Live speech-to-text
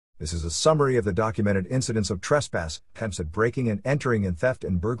This is a summary of the documented incidents of trespass, attempts at breaking and entering and theft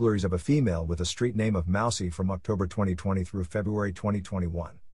and burglaries of a female with a street name of Mousey from October 2020 through February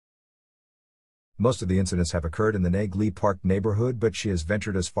 2021. Most of the incidents have occurred in the Nagley Park neighborhood, but she has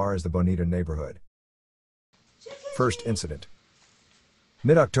ventured as far as the Bonita neighborhood. First incident.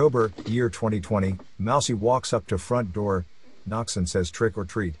 Mid-October, year 2020, Mousey walks up to front door, knocks and says trick or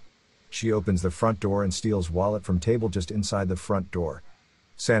treat. She opens the front door and steals wallet from table just inside the front door.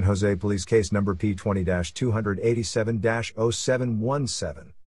 San Jose Police Case Number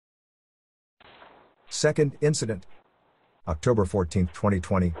P20-287-0717. Second incident. October 14,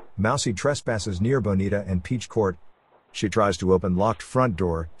 2020, Mousey trespasses near Bonita and Peach Court. She tries to open locked front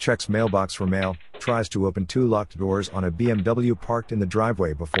door, checks mailbox for mail, tries to open two locked doors on a BMW parked in the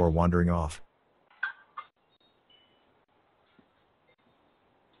driveway before wandering off.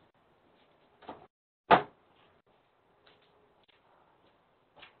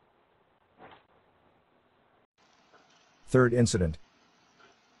 Third incident.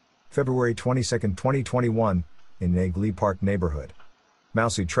 February 22, 2021, in Nagley Park neighborhood.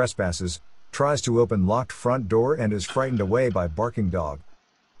 Mousey trespasses, tries to open locked front door and is frightened away by barking dog.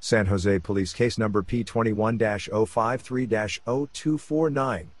 San Jose Police Case Number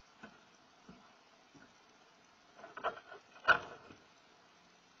P21-053-0249.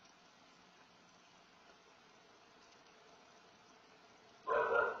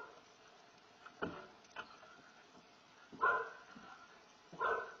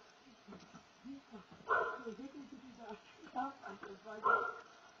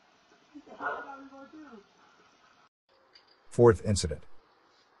 Fourth incident.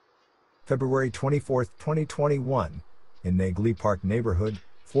 February 24, 2021, in Nagley Park neighborhood,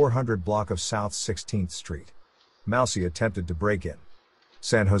 400 block of South 16th Street. Mousey attempted to break in.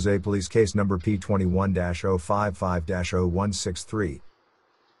 San Jose Police Case Number P21-055-0163.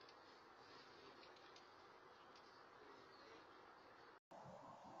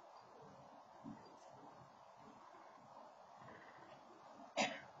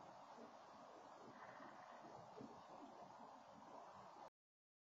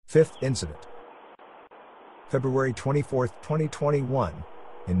 Fifth incident. February 24, 2021,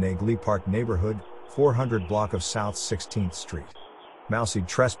 in Nagley Park neighborhood, 400 block of South 16th Street. Mousey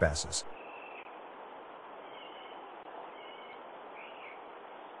trespasses.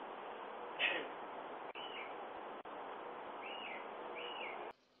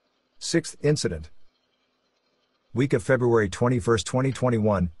 Sixth incident. Week of February 21,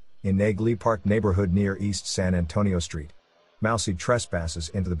 2021, in Nagley Park neighborhood near East San Antonio Street. Mousey trespasses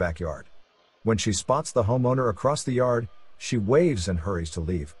into the backyard. When she spots the homeowner across the yard, she waves and hurries to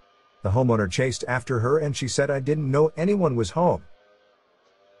leave. The homeowner chased after her and she said, "I didn't know anyone was home."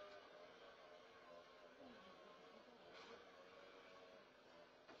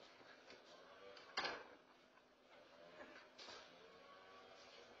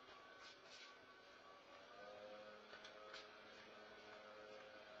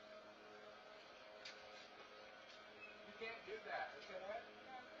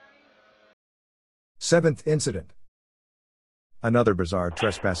 Seventh incident. Another bizarre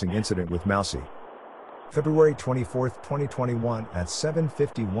trespassing incident with Mousey. February 24, 2021 at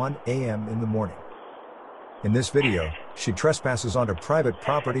 7:51 a.m. in the morning. In this video, she trespasses onto private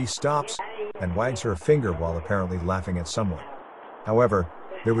property, stops, and wags her finger while apparently laughing at someone. However,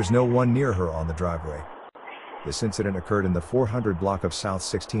 there was no one near her on the driveway. This incident occurred in the 400 block of South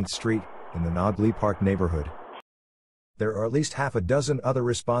 16th Street, in the Nagley Park neighborhood. There are at least half a dozen other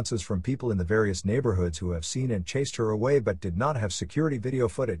responses from people in the various neighborhoods who have seen and chased her away but did not have security video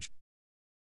footage.